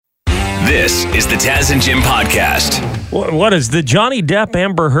This is the Taz and Jim podcast. What is the Johnny Depp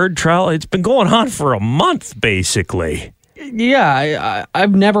Amber Heard trial? It's been going on for a month, basically. Yeah,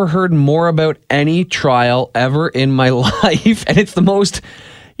 I've never heard more about any trial ever in my life, and it's the most,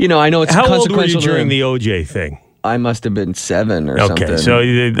 I know it's How consequential. old were you during the OJ thing? I must have been 7 or something. Okay, so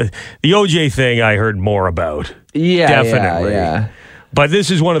the OJ thing I heard more about. Yeah, Definitely. yeah. But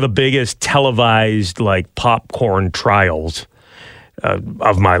this is one of the biggest televised, popcorn trials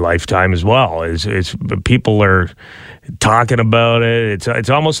of my lifetime as well. It's people are talking about it. It's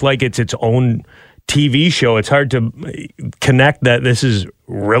almost like it's its own TV show. It's hard to connect that this is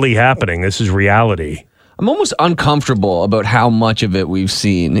really happening. This is reality. I'm almost uncomfortable about how much of it we've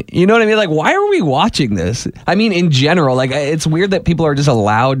seen. You know what I mean? Like, why are we watching this? I mean, in general, it's weird that people are just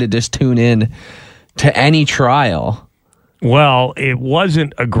allowed to just tune in to any trial. Well, it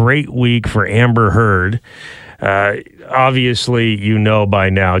wasn't a great week for Amber Heard. Obviously, by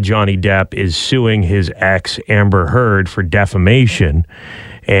now, Johnny Depp is suing his ex, Amber Heard, for defamation.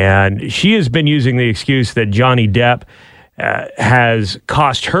 And she has been using the excuse that Johnny Depp has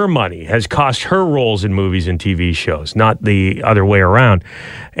cost her money, has cost her roles in movies and TV shows, not the other way around.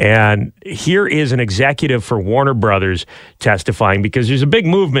 And here is an executive for Warner Brothers testifying because there's a big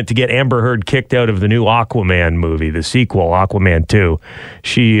movement to get Amber Heard kicked out of the new Aquaman movie, the sequel, Aquaman 2.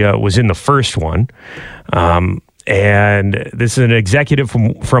 She was in the first one. And this is an executive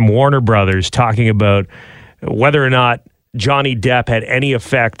from Warner Brothers talking about whether or not Johnny Depp had any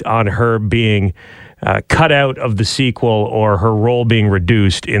effect on her being cut out of the sequel or her role being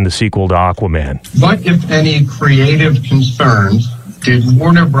reduced in the sequel to Aquaman. What, if any, creative concerns did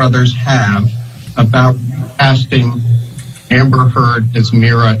Warner Brothers have about casting Amber Heard as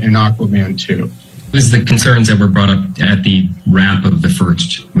Mera in Aquaman 2? It was the concerns that were brought up at the wrap of the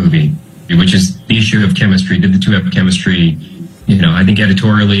first movie, which is the issue of chemistry. Did the two have chemistry? I think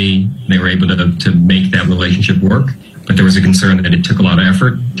editorially they were able to make that relationship work, but there was a concern that it took a lot of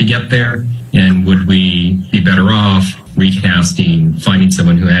effort to get there. And would we be better off recasting, finding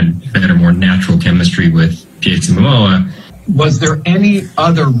someone who had better, more natural chemistry with Jason Momoa? Was there any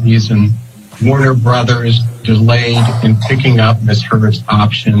other reason Warner Brothers delayed in picking up Ms. Heard's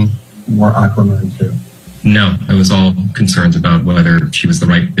option for Aquaman 2? No, it was all concerns about whether she was the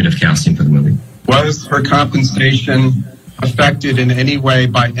right bit of casting for the movie. Was her compensation affected in any way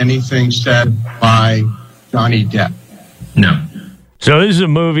by anything said by Johnny Depp? No. So this is a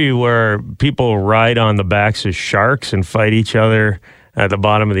movie where people ride on the backs of sharks and fight each other at the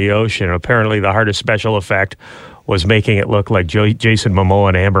bottom of the ocean. Apparently the hardest special effect was making it look like Jason Momoa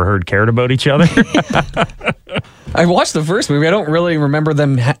and Amber Heard cared about each other. I watched the first movie. I don't really remember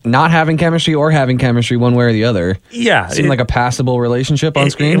them not having chemistry or having chemistry one way or the other. Yeah. It seemed like a passable relationship on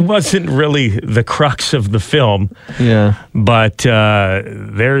screen. It wasn't really the crux of the film. Yeah. But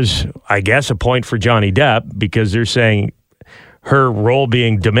there's, I guess, a point for Johnny Depp because they're saying her role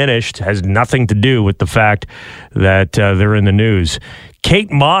being diminished has nothing to do with the fact that they're in the news.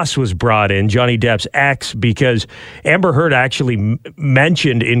 Kate Moss was brought in, Johnny Depp's ex, because Amber Heard actually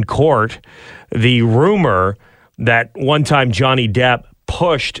mentioned in court the rumor that one time Johnny Depp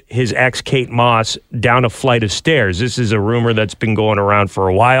pushed his ex, Kate Moss, down a flight of stairs. This is a rumor that's been going around for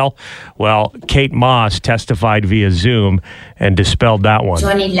a while. Well, Kate Moss testified via Zoom and dispelled that one.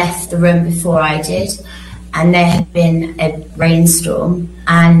 Johnny left the room before I did, and there had been a rainstorm.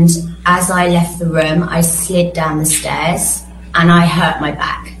 And as I left the room, I slid down the stairs and I hurt my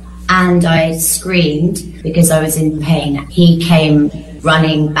back. And I screamed because I was in pain. He came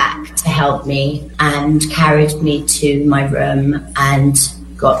running back to help me and carried me to my room and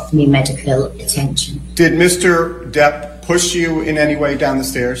got me medical attention. Did Mr. Depp push you in any way down the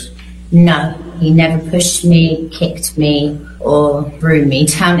stairs? No, he never pushed me, kicked me, or threw me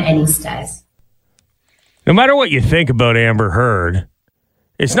down any stairs. No matter what you think about Amber Heard,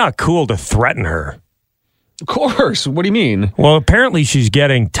 it's not cool to threaten her. Of course. What do you mean? Well, apparently she's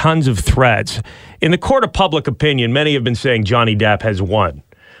getting tons of threats. In the court of public opinion, many have been saying Johnny Depp has won.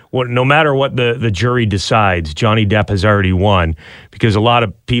 Well, no matter what the jury decides, Johnny Depp has already won because a lot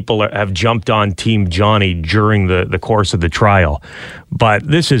of people have jumped on Team Johnny during the course of the trial. But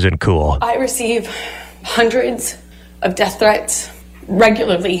this isn't cool. I receive hundreds of death threats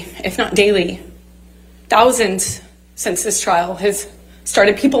regularly, if not daily. Thousands since this trial has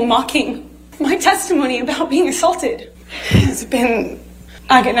started, people mocking my testimony about being assaulted. It's been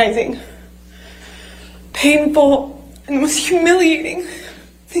agonizing, painful, and the most humiliating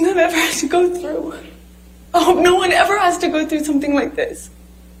thing I've ever had to go through. I hope no one ever has to go through something like this.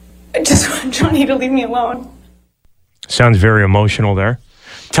 I just want Johnny to leave me alone. Sounds very emotional there.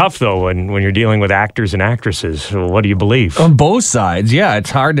 tough, though, when you're dealing with actors and actresses. So what do you believe? On both sides, yeah,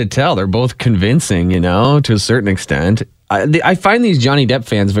 it's hard to tell. They're both convincing, to a certain extent. I find these Johnny Depp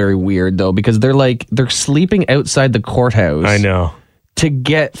fans very weird, though, because they're sleeping outside the courthouse. I know. To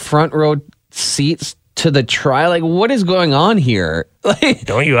get front row seats to the trial. Like, what is going on here? Like,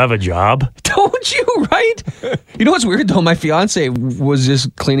 don't you have a job? Don't you, right? You know what's weird, though? My fiance was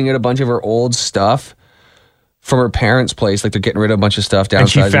just cleaning out a bunch of her old stuff from her parents' place. Like, they're getting rid of a bunch of stuff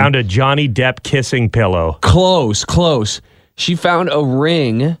downside. And she found a Johnny Depp kissing pillow. Close. She found a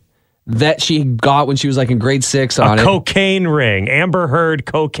ring that she got when she was like in grade 6 on it. A cocaine ring. Amber Heard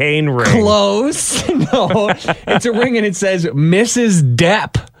cocaine ring. Close. No. It's a ring and it says Mrs.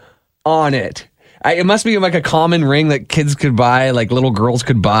 Depp on it. It must be like a common ring that kids could buy, like little girls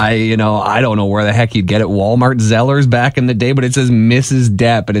could buy, I don't know where the heck you'd get it. Walmart, Zellers back in the day, but it says Mrs.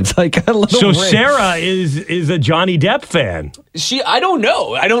 Depp and it's like a little So ring. Sarah is a Johnny Depp fan. I don't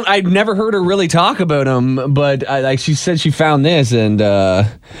know. I've never heard her really talk about him, but she said she found this and I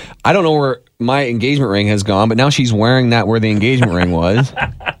don't know where my engagement ring has gone, but now she's wearing that where the engagement ring was.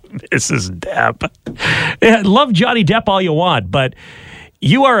 Mrs. Depp. Yeah, love Johnny Depp all you want, but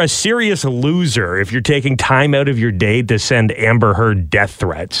you are a serious loser if you're taking time out of your day to send Amber Heard death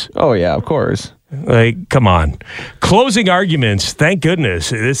threats. Oh, yeah, of course. Like, come on. Closing arguments, thank goodness.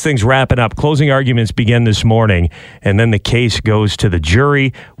 This thing's wrapping up. Closing arguments begin this morning, and then the case goes to the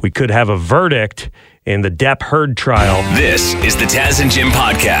jury. We could have a verdict in the Depp-Heard trial. This is the Taz and Jim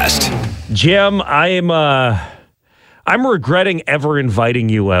podcast. Jim, I'm regretting ever inviting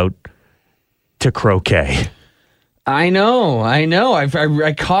you out to croquet. I know.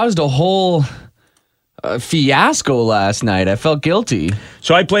 I caused a whole fiasco last night. I felt guilty.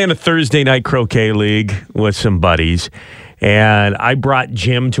 So I play in a Thursday night croquet league with some buddies, and I brought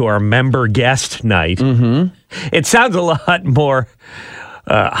Jim to our member guest night. Mm-hmm. It sounds a lot more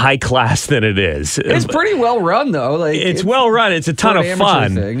high class than it is. It's pretty well run, though. Like it's well run. It's a ton of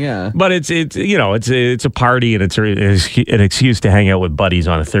fun. Thing, yeah. But it's a party and it's an excuse to hang out with buddies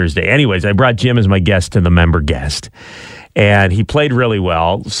on a Thursday. Anyways, I brought Jim as my guest to the member guest, and he played really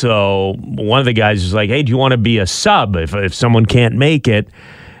well. So one of the guys was like, "Hey, do you want to be a sub? If someone can't make it,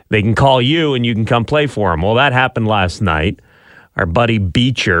 they can call you and you can come play for them." Well, that happened last night. Our buddy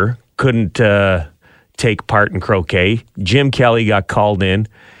Beecher couldn't take part in croquet. Jim Kelly got called in,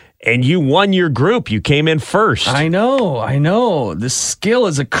 and you won your group. You came in first. I know. This skill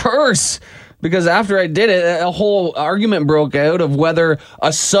is a curse because after I did it, a whole argument broke out of whether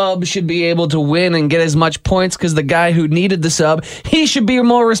a sub should be able to win and get as much points because the guy who needed the sub, he should be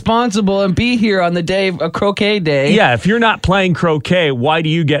more responsible and be here on the day of a croquet day. Yeah, if you're not playing croquet, why do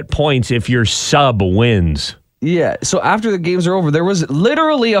you get points if your sub wins? Yeah, so after the games are over, there was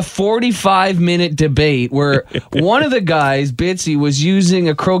literally a 45-minute debate where one of the guys, Bitsy, was using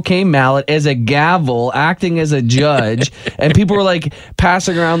a croquet mallet as a gavel, acting as a judge, and people were like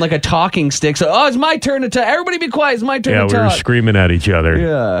passing around like a talking stick. So, it's my turn to talk. Everybody be quiet. It's my turn to talk. Yeah, we were screaming at each other.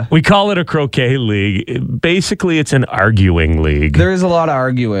 Yeah. We call it a croquet league. Basically, it's an arguing league. There is a lot of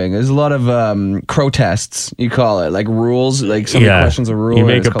arguing. There's a lot of protests, you call it, like rules, like somebody questions a rule. You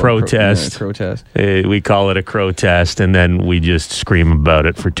make a protest. Protest. We call it a protest, and then we just scream about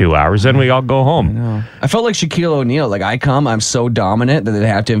it for 2 hours, then we all go home. I felt like Shaquille O'Neal. Like, I'm so dominant that they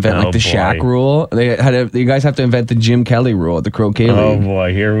have to invent the Shaq rule. You guys have to invent the Jim Kelly rule at the croquet league. Oh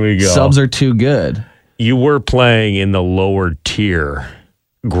boy, here we go. Subs are too good. You were playing in the lower tier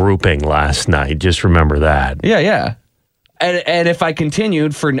grouping last night. Just remember that. Yeah. And if I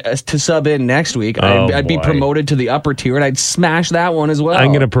continued to sub in next week, I'd be promoted to the upper tier, and I'd smash that one as well. I'm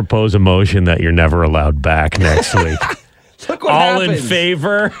going to propose a motion that you're never allowed back next week. Look what All happens. in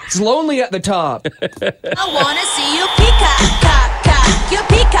favor? It's lonely at the top. I want to see you peacock, you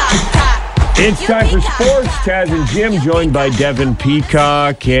peacock. It's time for sports. Taz and Jim joined by Devin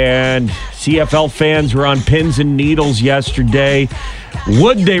Peacock, and CFL fans were on pins and needles yesterday.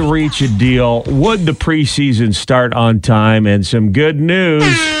 Would they reach a deal? Would the preseason start on time? And some good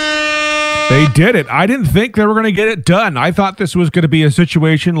news. They did it. I didn't think they were going to get it done. I thought this was going to be a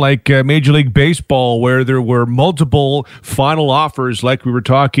situation like Major League Baseball where there were multiple final offers like we were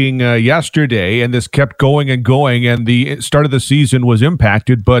talking yesterday, and this kept going and going, and the start of the season was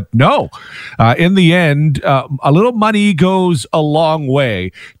impacted. But no, in the end, a little money goes a long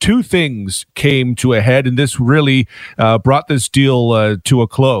way. Two things came to a head, and this really brought this deal to a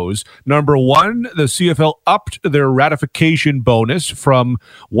close. Number one, the CFL upped their ratification bonus from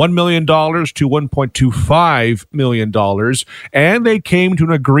 $1 million to $1.25 million. And they came to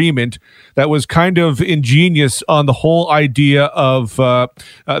an agreement that was kind of ingenious on the whole idea of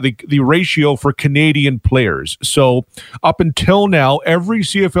the ratio for Canadian players. So up until now, every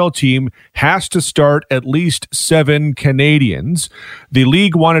CFL team has to start at least 7 Canadians. The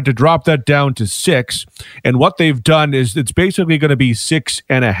league wanted to drop that down to 6. And what they've done is it's basically going to be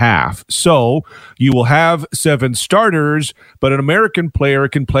 6.5. So you will have 7 starters, but an American player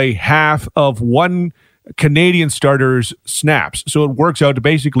can play half of one Canadian starter's snaps. So it works out to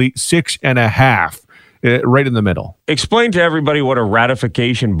basically 6.5, right in the middle. Explain to everybody what a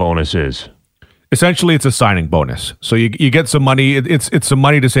ratification bonus is. Essentially, it's a signing bonus. So you get some money. It's some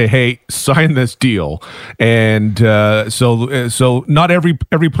money to say, hey, sign this deal. And so not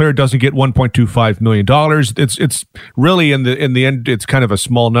every player doesn't get $1.25 million. It's really in the end, it's kind of a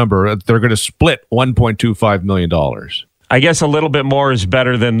small number. They're going to split $1.25 million. I guess a little bit more is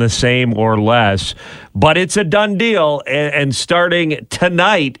better than the same or less, but it's a done deal. And starting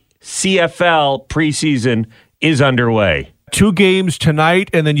tonight, CFL preseason is underway. 2 games tonight,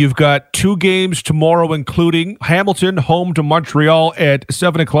 and then you've got 2 games tomorrow, including Hamilton home to Montreal at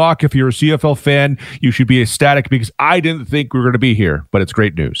 7 o'clock. If you're a CFL fan, you should be ecstatic because I didn't think we were going to be here, but it's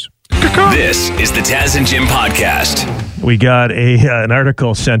great news. This is the Taz and Jim podcast. We got an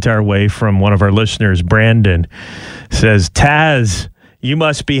article sent our way from one of our listeners, Brandon. Says, Taz, you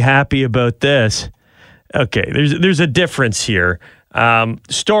must be happy about this. Okay, there's a difference here.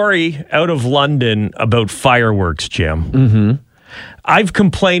 Story out of London about fireworks, Jim. Mm-hmm. I've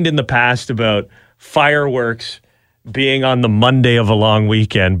complained in the past about fireworks being on the Monday of a long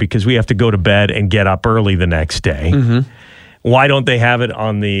weekend because we have to go to bed and get up early the next day. Mm-hmm. Why don't they have it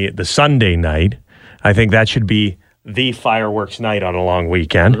on the Sunday night? I think that should be the fireworks night on a long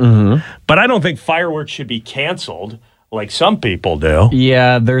weekend. Mm-hmm. But I don't think fireworks should be canceled like some people do.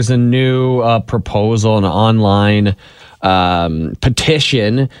 Yeah, there's a new proposal, an online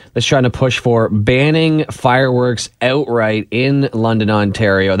petition that's trying to push for banning fireworks outright in London,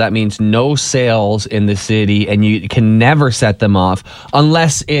 Ontario. That means no sales in the city, and you can never set them off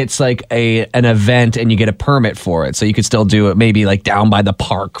unless it's like an event and you get a permit for it. So you could still do it maybe like down by the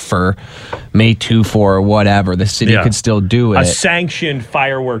park for May 2 for or whatever. The city could still do it. A sanctioned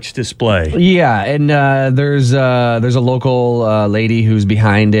fireworks display. Yeah, and there's a local lady who's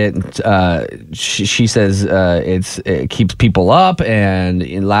behind it. She says it keeps people up,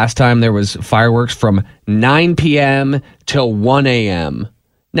 and last time there was fireworks from 9 p.m. till 1 a.m.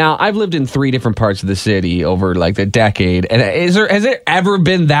 Now, I've lived in 3 different parts of the city over like the decade, and has there ever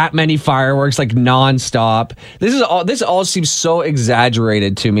been that many fireworks like nonstop? This all seems so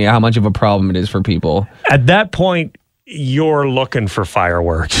exaggerated to me, how much of a problem it is for people. At that point, you're looking for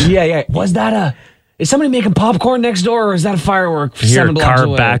fireworks. Yeah. Is somebody making popcorn next door, or is that a firework 7 blocks car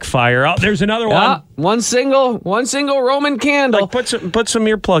away? backfire. Oh, there's another one. One single Roman candle. Like put some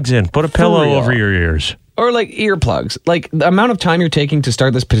earplugs in. Put a pillow over your ears. Or like earplugs. Like the amount of time you're taking to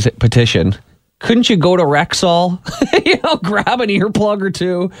start this petition. Couldn't you go to Rexall, grab an earplug or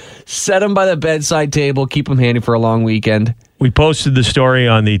 2, set them by the bedside table, keep them handy for a long weekend? We posted the story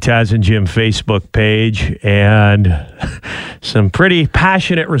on the Taz and Jim Facebook page, and some pretty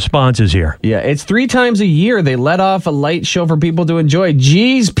passionate responses here. Yeah, it's 3 times a year they let off a light show for people to enjoy.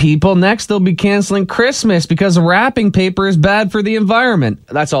 Geez, people, next they'll be canceling Christmas because wrapping paper is bad for the environment.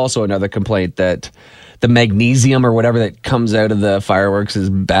 That's also another complaint, that the magnesium or whatever that comes out of the fireworks is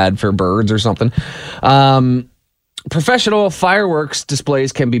bad for birds or something. Professional fireworks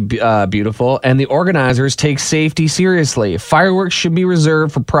displays can be beautiful, and the organizers take safety seriously. Fireworks should be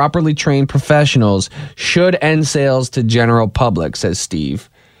reserved for properly trained professionals. Should end sales to general public, says Steve.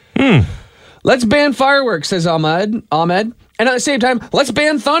 Let's ban fireworks, says Ahmed. And at the same time, let's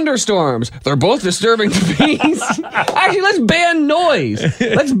ban thunderstorms. They're both disturbing to peace. Actually, let's ban noise.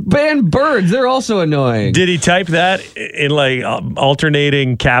 Let's ban birds. They're also annoying. Did he type that in like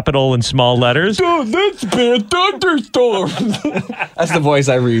alternating capital and small letters? Dude, let's ban thunderstorms. That's the voice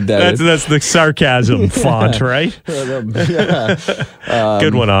I read that. That's the sarcasm font, right? Good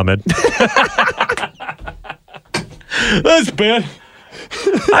one, Ahmed. Let's ban.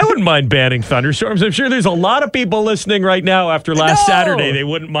 I wouldn't mind banning thunderstorms. I'm sure there's a lot of people listening right now after last Saturday. They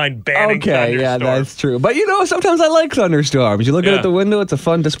wouldn't mind banning thunderstorms. Yeah, that's true. But sometimes I like thunderstorms. You look out the window, it's a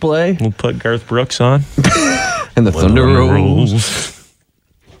fun display. We'll put Garth Brooks on. And the thunder rolls.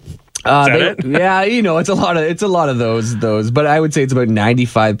 It? Yeah, it's a lot of those. But I would say it's about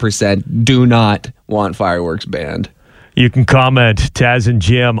 95% do not want fireworks banned. You can comment Taz and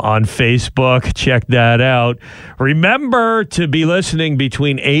Jim on Facebook. Check that out. Remember to be listening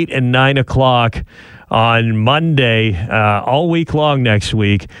between 8 and 9 o'clock on Monday, all week long next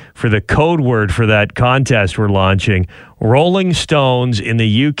week, for the code word for that contest we're launching. Rolling Stones in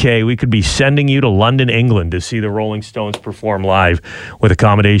the UK. We could be sending you to London, England to see the Rolling Stones perform live with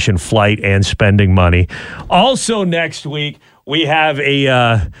accommodation, flight, and spending money. Also next week, we have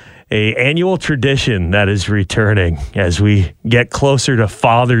a annual tradition that is returning as we get closer to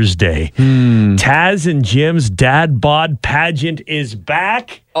Father's Day. Taz and Jim's Dad Bod pageant is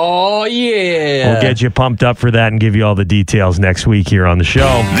back. Oh, yeah. We'll get you pumped up for that and give you all the details next week here on the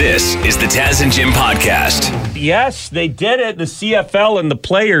show. This is the Taz and Jim podcast. Yes, they did it. The CFL and the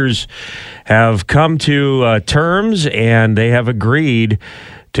players have come to terms, and they have agreed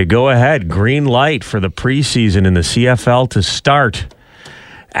to go ahead, green light for the preseason in the CFL to start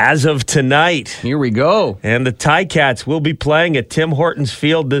as of tonight. Here we go. And the Ticats will be playing at Tim Hortons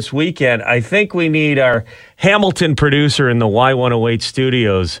Field this weekend. I think we need our Hamilton producer in the Y108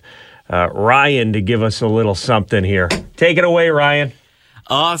 studios, Ryan, to give us a little something here. Take it away, Ryan.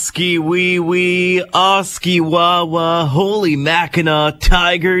 Oski wee wee, Oski wah wah, holy Mackinac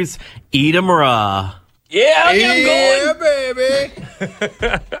Tigers, eat 'em raw. Yeah, I'm baby.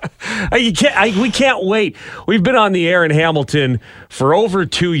 We can't wait. We've been on the air in Hamilton for over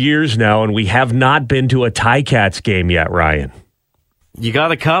 2 years now, and we have not been to a Ticats game yet, Ryan. You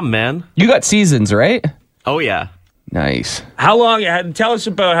gotta come, man. You got seasons, right? Oh, yeah. Nice. How long? Tell us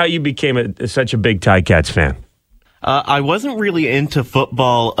about how you became such a big Ticats fan. I wasn't really into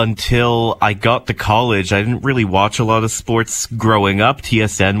football until I got to college. I didn't really watch a lot of sports growing up.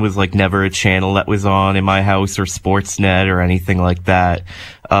 TSN was like never a channel that was on in my house, or Sportsnet or anything like that.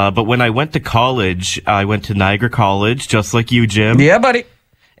 But when I went to college, I went to Niagara College, just like you, Jim. Yeah, buddy.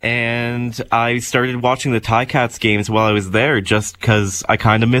 And I started watching the Ticats games while I was there, just because I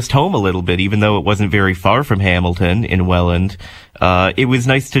kind of missed home a little bit, even though it wasn't very far from Hamilton in Welland. It was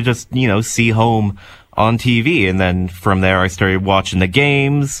nice to just, see home on TV. And then from there, I started watching the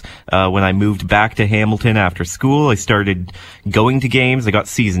games. When I moved back to Hamilton after school, I started going to games. I got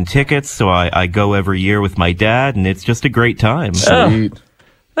season tickets, so I go every year with my dad, and it's just a great time. Sweet.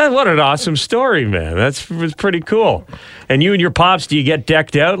 What an awesome story, man. That's pretty cool. And you and your pops, do you get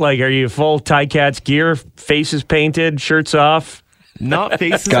decked out? Like, are you full Ticats gear, faces painted, shirts off? Not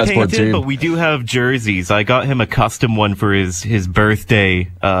faces painted, but we do have jerseys. I got him a custom one for his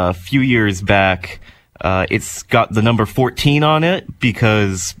birthday a few years back. It's got the number 14 on it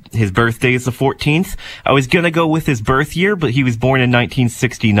because his birthday is the 14th. I was going to go with his birth year, but he was born in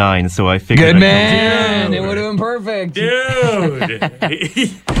 1969, so I figured... Good man! It would have been perfect. Dude!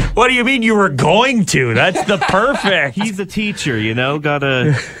 What do you mean you were going to? That's the perfect. He's a teacher,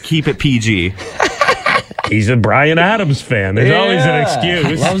 gotta keep it PG. He's a Bryan Adams fan. There's always an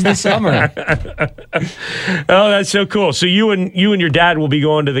excuse. Loves the summer. Oh, that's so cool. So you and your dad will be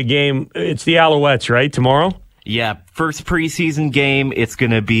going to the game. It's the Alouettes, right, tomorrow? Yeah, first preseason game, it's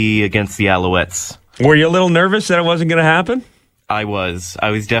going to be against the Alouettes. Were you a little nervous that it wasn't going to happen? I was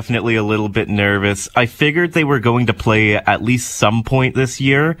definitely a little bit nervous. I figured they were going to play at least some point this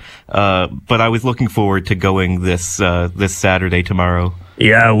year, but I was looking forward to going this Saturday tomorrow.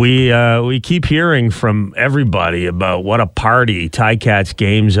 Yeah, we keep hearing from everybody about what a party Ticats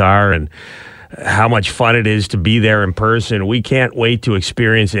games are and how much fun it is to be there in person. We can't wait to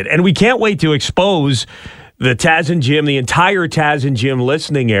experience it. And we can't wait to expose the Taz and Jim, the entire Taz and Jim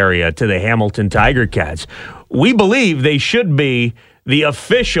listening area to the Hamilton Tiger Cats. We believe they should be the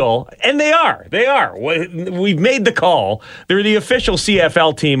official, and they are. We've made the call. They're the official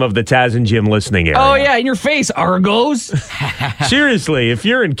CFL team of the Taz and Jim listening area. Oh, yeah, in your face, Argos. Seriously, if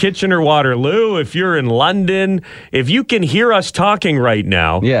you're in Kitchener-Waterloo, if you're in London, if you can hear us talking right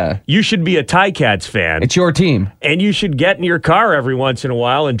now, you should be a Ticats fan. It's your team. And you should get in your car every once in a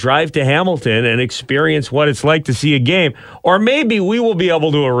while and drive to Hamilton and experience what it's like to see a game. Or maybe we will be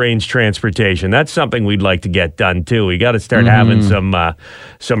able to arrange transportation. That's something we'd like to get done, too. We got to start having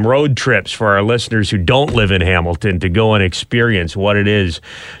some road trips for our listeners who don't live in Hamilton to go and experience what it is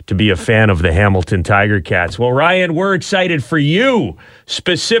to be a fan of the Hamilton Tiger Cats. Well, Ryan, we're excited for you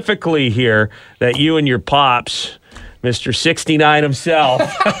specifically here that you and your pops, Mr. 69 himself,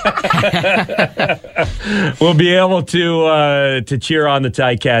 will be able to cheer on the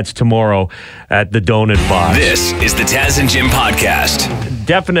Ticats tomorrow at the Donut Box. This is the Taz and Jim podcast.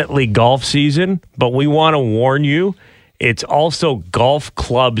 Definitely golf season, but we want to warn you, it's also golf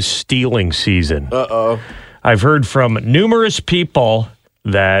club stealing season. Uh-oh. I've heard from numerous people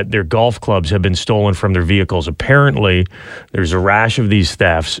that their golf clubs have been stolen from their vehicles. Apparently, there's a rash of these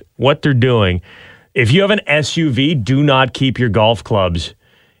thefts. What they're doing, if you have an SUV, do not keep your golf clubs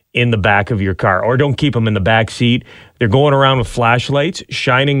in the back of your car, or don't keep them in the back seat. They're going around with flashlights,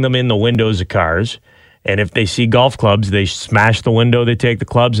 shining them in the windows of cars, And if they see golf clubs, they smash the window, they take the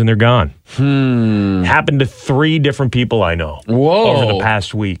clubs, and they're gone. Happened to 3 different people I know over the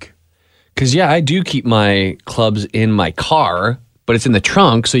past week. Because, yeah, I do keep my clubs in my car, but it's in the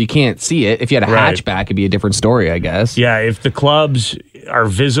trunk, so you can't see it. If you had a hatchback, it'd be a different story, I guess. Yeah, if the clubs are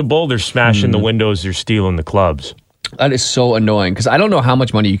visible, they're smashing the windows, they're stealing the clubs. That is so annoying because I don't know how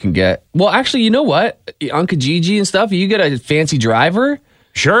much money you can get. Well, actually, you know what? On Kijiji and stuff, you get a fancy driver.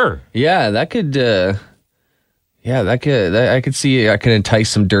 Sure. Yeah, that could... I could see I could entice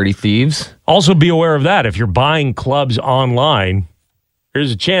some dirty thieves. Also be aware of that. If you're buying clubs online,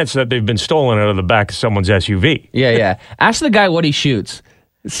 there's a chance that they've been stolen out of the back of someone's SUV. Yeah. Ask the guy what he shoots.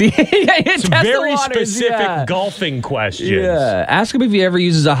 See, it's very specific golfing questions. Yeah, ask him if he ever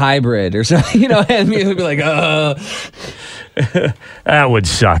uses a hybrid or something. And he'll be like, That would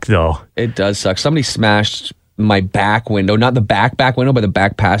suck, though. It does suck. Somebody smashed my back window, not the back window, but the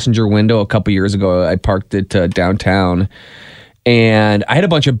back passenger window a couple years ago. I parked it downtown, and I had a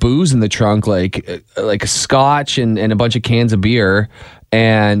bunch of booze in the trunk, like a scotch and a bunch of cans of beer.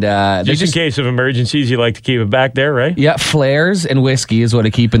 And just in case of emergencies, you like to keep it back there, right? Yeah, flares and whiskey is what I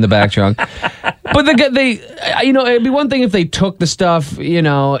keep in the back trunk. But they, it'd be one thing if they took the stuff,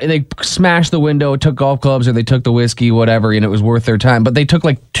 and they smashed the window, took golf clubs, or they took the whiskey, whatever, and it was worth their time. But they took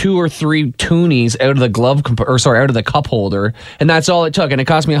like 2 or 3 toonies out of the out of the cup holder, and that's all it took. And it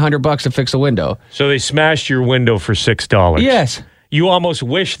cost me $100 to fix a window. So they smashed your window for $6. Yes. You almost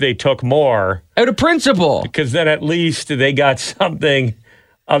wish they took more. Out of principle. Because then at least they got something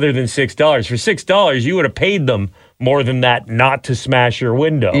other than $6. For $6, you would have paid them more than that not to smash your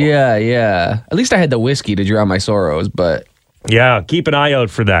window. Yeah. At least I had the whiskey to drown my sorrows, but... Yeah, keep an eye out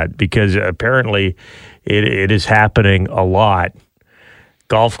for that because apparently it is happening a lot.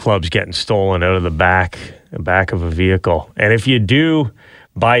 Golf clubs getting stolen out of the back of a vehicle. And if you do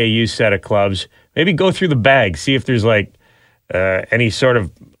buy a used set of clubs, maybe go through the bag, see if there's like any sort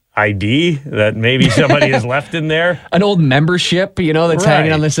of ID that maybe somebody has left in there. An old membership, that's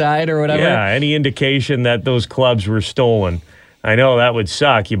hanging on the side or whatever. Yeah, any indication that those clubs were stolen. I know that would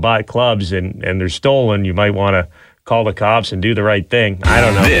suck. You buy clubs and they're stolen. You might want to call the cops and do the right thing. I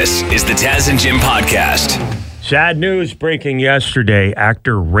don't know. This is the Taz and Jim podcast. Sad news breaking yesterday.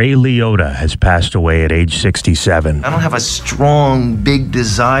 Actor Ray Liotta has passed away at age 67. I don't have a strong, big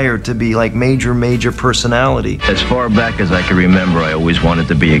desire to be like major personality. As far back as I can remember, I always wanted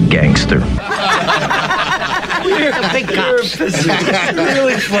to be a gangster. You're a big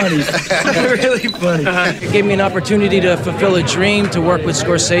really funny. Really funny. It gave me an opportunity to fulfill a dream, to work with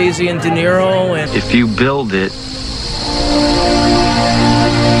Scorsese and De Niro. And if you build it,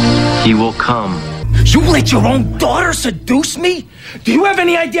 he will come. You let your own daughter seduce me? Do you have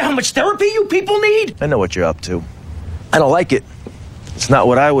any idea how much therapy you people need? I know what you're up to. I don't like it. It's not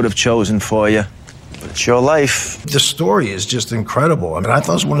what I would have chosen for you. But it's your life. The story is just incredible. I mean, I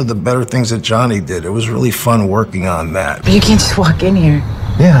thought it was one of the better things that Johnny did. It was really fun working on that. But you can't just walk in here.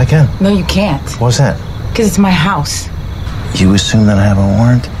 Yeah, I can. No, you can't. What's that? Because it's my house. You assume that I have a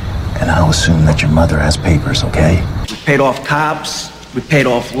warrant, and I'll assume that your mother has papers, okay? We paid off cops. We paid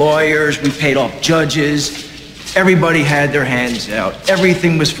off lawyers, we paid off judges. Everybody had their hands out.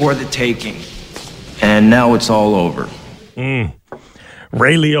 Everything was for the taking. And now it's all over. Ray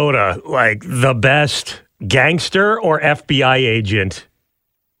Liotta, like the best gangster or FBI agent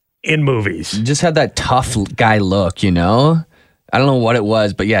in movies. Just had that tough guy look, I don't know what it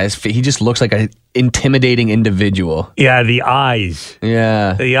was, but yeah, he just looks like an intimidating individual. Yeah, the eyes.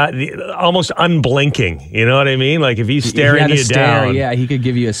 Yeah. The almost unblinking. You know what I mean? Like if he's staring you down. Yeah, he could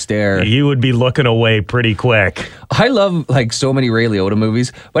give you a stare. You would be looking away pretty quick. I love like so many Ray Liotta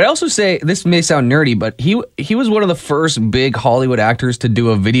movies, but I also say, this may sound nerdy, but he was one of the first big Hollywood actors to do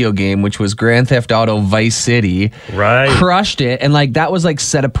a video game, which was Grand Theft Auto Vice City. Right. Crushed it. And like that was like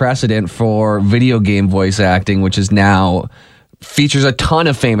set a precedent for video game voice acting, which is now... features a ton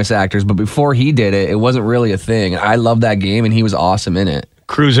of famous actors, but before he did it, it wasn't really a thing. I love that game, and he was awesome in it.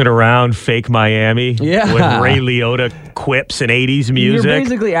 Cruising around fake Miami with Ray Liotta quips and 80s music. You're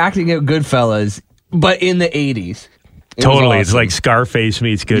basically acting out Goodfellas, but in the 80s. Totally. It's like Scarface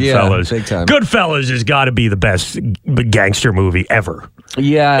meets Goodfellas. Yeah, big time. Goodfellas has got to be the best gangster movie ever.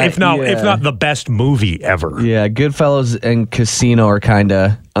 Yeah. If not the best movie ever. Yeah, Goodfellas and Casino are kind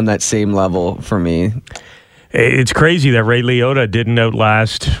of on that same level for me. It's crazy that Ray Liotta didn't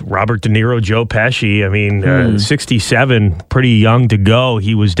outlast Robert De Niro, Joe Pesci. I mean, 67, pretty young to go.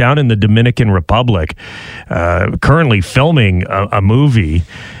 He was down in the Dominican Republic, currently filming a movie,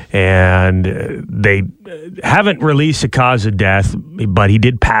 and they haven't released a cause of death, but he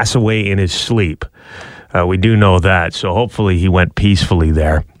did pass away in his sleep. We do know that, so hopefully he went peacefully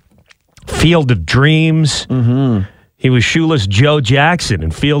there. Field of Dreams. Mm-hmm. He was Shoeless Joe Jackson in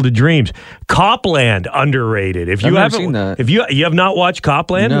Field of Dreams. Copland, underrated. If you I've never haven't seen that. if you have not watched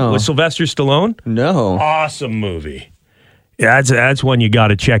Copland No. with Sylvester Stallone, No. awesome movie. Yeah, that's one you got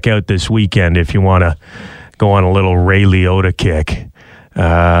to check out this weekend if you want to go on a little Ray Liotta kick.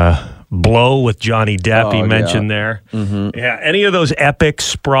 Blow with Johnny Depp, he mentioned there. Mm-hmm. Yeah, any of those epic,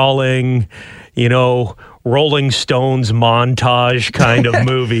 sprawling, Rolling Stones montage kind of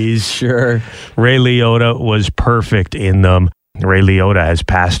movies. Sure. Ray Liotta was perfect in them. Ray Liotta has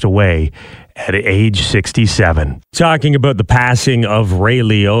passed away at age 67. Talking about the passing of Ray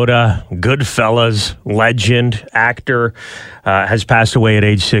Liotta, Goodfellas legend, actor, has passed away at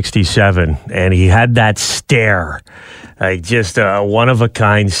age 67. And he had that stare, like just a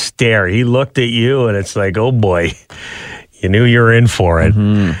one-of-a-kind stare. He looked at you and it's like, oh boy, you knew you were in for it.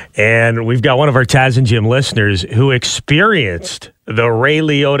 Mm-hmm. And we've got one of our Taz and Jim listeners who experienced the Ray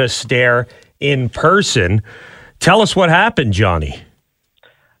Liotta stare in person. Tell us what happened, Johnny.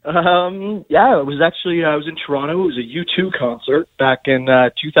 Yeah, it was actually, I was in Toronto. It was a U2 concert back in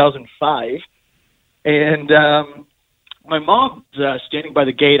 2005. And my mom was standing by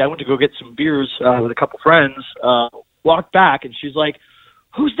the gate. I went to go get some beers with a couple friends, walked back, and she's like,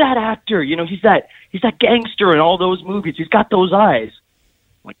 who's that actor? He's that gangster in all those movies. He's got those eyes.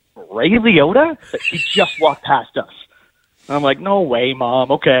 I'm like, Ray Liotta? He just walked past us. I'm like, no way,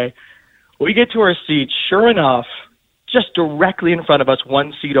 Mom. Okay. We get to our seats. Sure enough, just directly in front of us,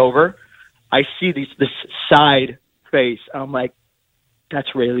 one seat over, I see this side face. I'm like,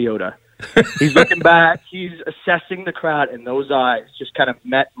 that's Ray Liotta. He's looking back. He's assessing the crowd, and those eyes just kind of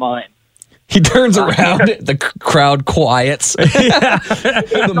met mine. He turns around, the crowd quiets in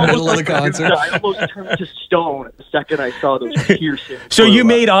the middle of the concert. I almost turned to stone the second I saw those piercing. So you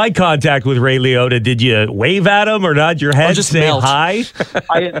made eye contact with Ray Liotta. Did you wave at him or nod your head, just say melt. hi?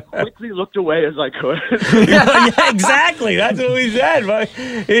 I had quickly looked away as I could. Yeah, exactly. That's what we said. But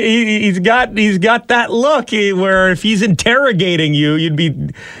he's got that look where if he's interrogating you, you'd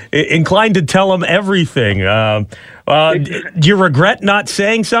be inclined to tell him everything. Do you regret not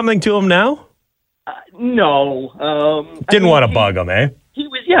saying something to him now? No. Didn't want to bug him, eh? He's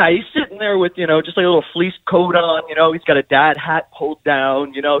sitting there with, just like a little fleece coat on, he's got a dad hat pulled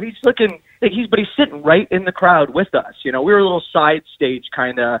down, he's looking, but he's sitting right in the crowd with us, we were a little side stage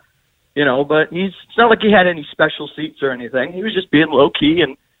kind of, but it's not like he had any special seats or anything. He was just being low key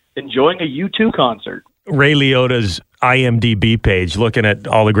and enjoying a U2 concert. Ray Liotta's IMDb page, looking at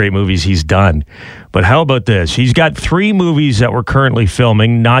all the great movies he's done. But how about this? He's got 3 movies that we're currently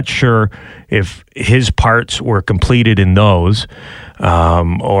filming. Not sure if his parts were completed in those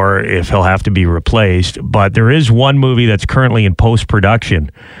or if he'll have to be replaced. But there is one movie that's currently in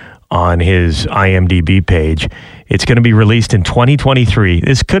post-production on his IMDb page. It's going to be released in 2023.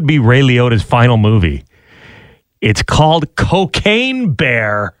 This could be Ray Liotta's final movie. It's called Cocaine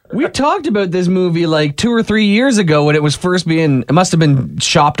Bear. We talked about this movie like 2 or 3 years ago when it was first it must have been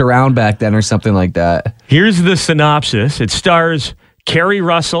shopped around back then or something like that. Here's the synopsis. It stars Kerry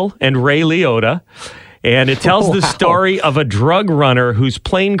Russell and Ray Liotta, and it tells the story of a drug runner whose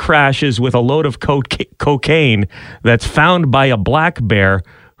plane crashes with a load of cocaine that's found by a black bear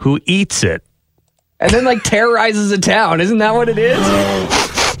who eats it. And then terrorizes a town. Isn't that what it is?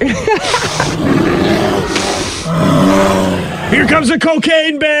 Here comes a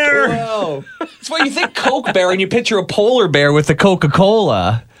cocaine bear. Whoa. That's why you think Coke bear and you picture a polar bear with the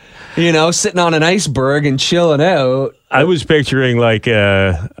Coca-Cola, sitting on an iceberg and chilling out. I was picturing like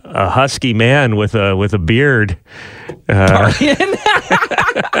a husky man with a beard.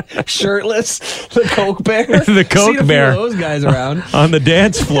 Shirtless, the Coke bear. The Coke Seen a bear. few of those guys around. On the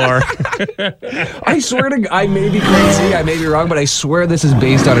dance floor. I swear to God, I may be crazy, I may be wrong, but I swear this is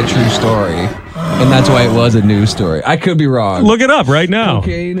based on a true story. And that's why it was a news story. I could be wrong. Look it up right now.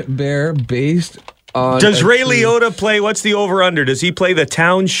 Cocaine bear based on... Does Ray Liotta play, what's the over-under? Does he play the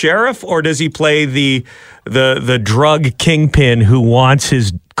town sheriff or does he play the drug kingpin who wants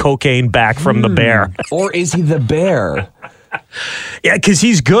his cocaine back from the bear? Or is he the bear? Yeah, because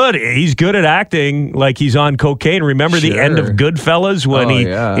he's good. He's good at acting like he's on cocaine. Remember the end of Goodfellas when he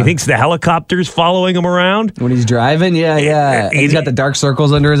thinks the helicopter's following him around? When he's driving? Yeah. He's got the dark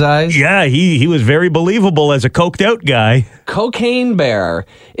circles under his eyes? Yeah, he was very believable as a coked out guy. Cocaine Bear.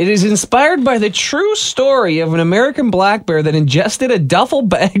 It is inspired by the true story of an American black bear that ingested a duffel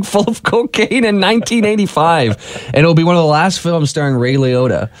bag full of cocaine in 1985. And it'll be one of the last films starring Ray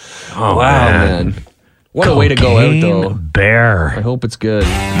Liotta. Oh, wow, man. What a way to go out, though. Bear. I hope it's good.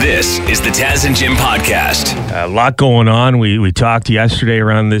 This is the Taz and Jim podcast. A lot going on. We talked yesterday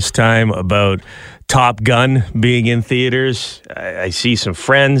around this time about Top Gun being in theaters. I see some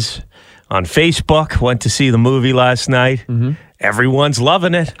friends on Facebook. Went to see the movie last night. Everyone's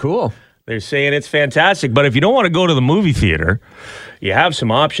loving it. Cool. They're saying it's fantastic. But if you don't want to go to the movie theater, you have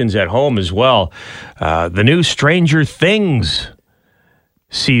some options at home as well. The new Stranger Things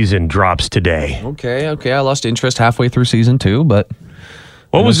season drops today. Okay. I lost interest halfway through season 2, but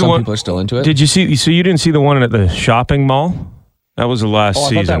what was the one? People are still into it. Did you see? So you didn't see the one at the shopping mall? That was the last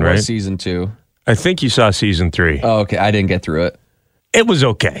season, I thought that right? was season 2. I think you saw season 3. Oh, okay. I didn't get through it. It was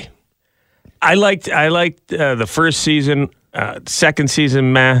okay. I liked the first season. Second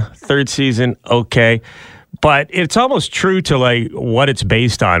season, meh. Third season, okay. But it's almost true to like what it's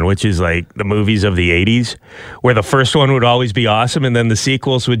based on, which is like the movies of the 80s, where the first one would always be awesome and then the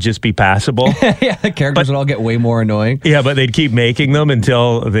sequels would just be passable. Yeah, the characters would all get way more annoying. Yeah, but they'd keep making them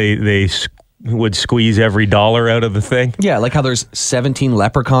until they would squeeze every dollar out of the thing. Yeah, like how there's 17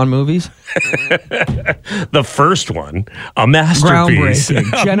 Leprechaun movies. The first one, a masterpiece.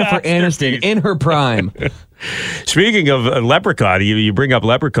 Groundbreaking. Jennifer Aniston in her prime. Speaking of Leprechaun, you bring up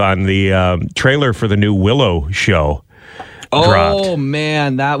Leprechaun, the trailer for the new Willow show dropped. Oh,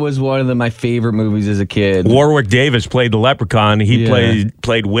 man, that was one of my favorite movies as a kid. Warwick Davis played the Leprechaun. He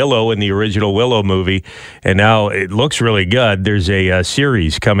played Willow in the original Willow movie, and now it looks really good. There's a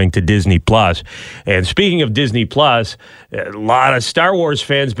series coming to Disney Plus. And speaking of Disney Plus, a lot of Star Wars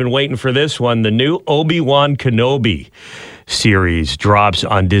fans been waiting for this one, the new Obi-Wan Kenobi series drops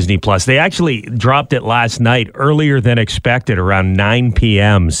on Disney Plus. They actually dropped it last night, earlier than expected, around 9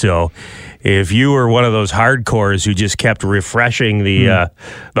 p.m. So if you were one of those hardcores who just kept refreshing the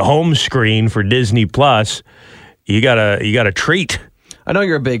home screen for Disney Plus, you got a treat. I know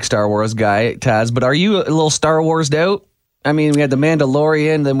you're a big Star Wars guy, Taz, but are you a little Star Wars'd out? I mean, we had The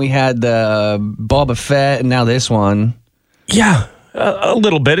Mandalorian, then we had the Boba Fett, and now this one. Yeah, a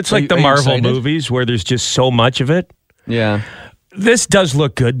little bit. It's like the Marvel movies where there's just so much of it. Yeah. This does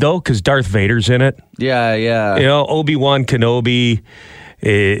look good, though, because Darth Vader's in it. Yeah. You know, Obi-Wan Kenobi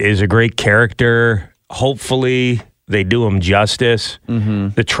is a great character. Hopefully, they do him justice.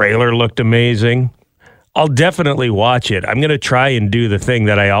 The trailer looked amazing. I'll definitely watch it. I'm going to try and do the thing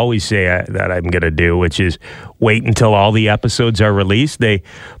that I always say that I'm going to do, which is wait until all the episodes are released. They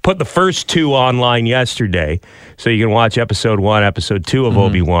put the first 2 online yesterday, so you can watch episode 1, episode 2 of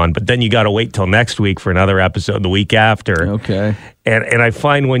Obi-Wan, but then you got to wait till next week for another episode the week after. Okay. And I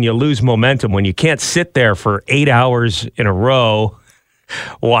find when you lose momentum, when you can't sit there for 8 hours in a row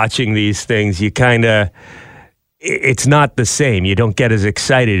watching these things, you kind of... It's not the same. You don't get as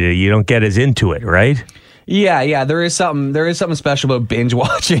excited. You don't get as into it, right? Yeah. There is something special about binge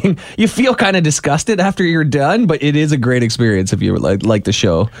watching. You feel kind of disgusted after you're done, but it is a great experience if you like the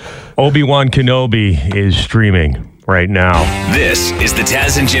show. Obi-Wan Kenobi is streaming right now. This is the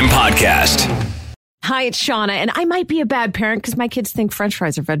Taz and Jim podcast. Hi, it's Shauna, and I might be a bad parent because my kids think French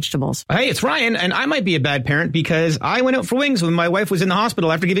fries are vegetables. Hey, it's Ryan, and I might be a bad parent because I went out for wings when my wife was in the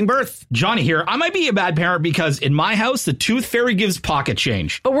hospital after giving birth. Johnny here. I might be a bad parent because in my house, the tooth fairy gives pocket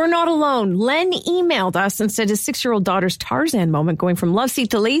change. But we're not alone. Len emailed us and said his 6-year-old daughter's Tarzan moment going from love seat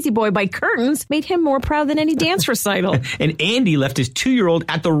to lazy boy by curtains made him more proud than any dance recital. And Andy left his 2-year-old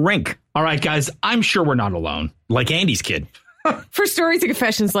at the rink. All right, guys, I'm sure we're not alone. Like Andy's kid. For stories and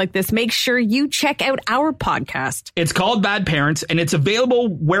confessions like this, make sure you check out our podcast. It's called Bad Parents, and it's available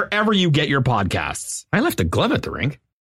wherever you get your podcasts. I left a glove at the rink.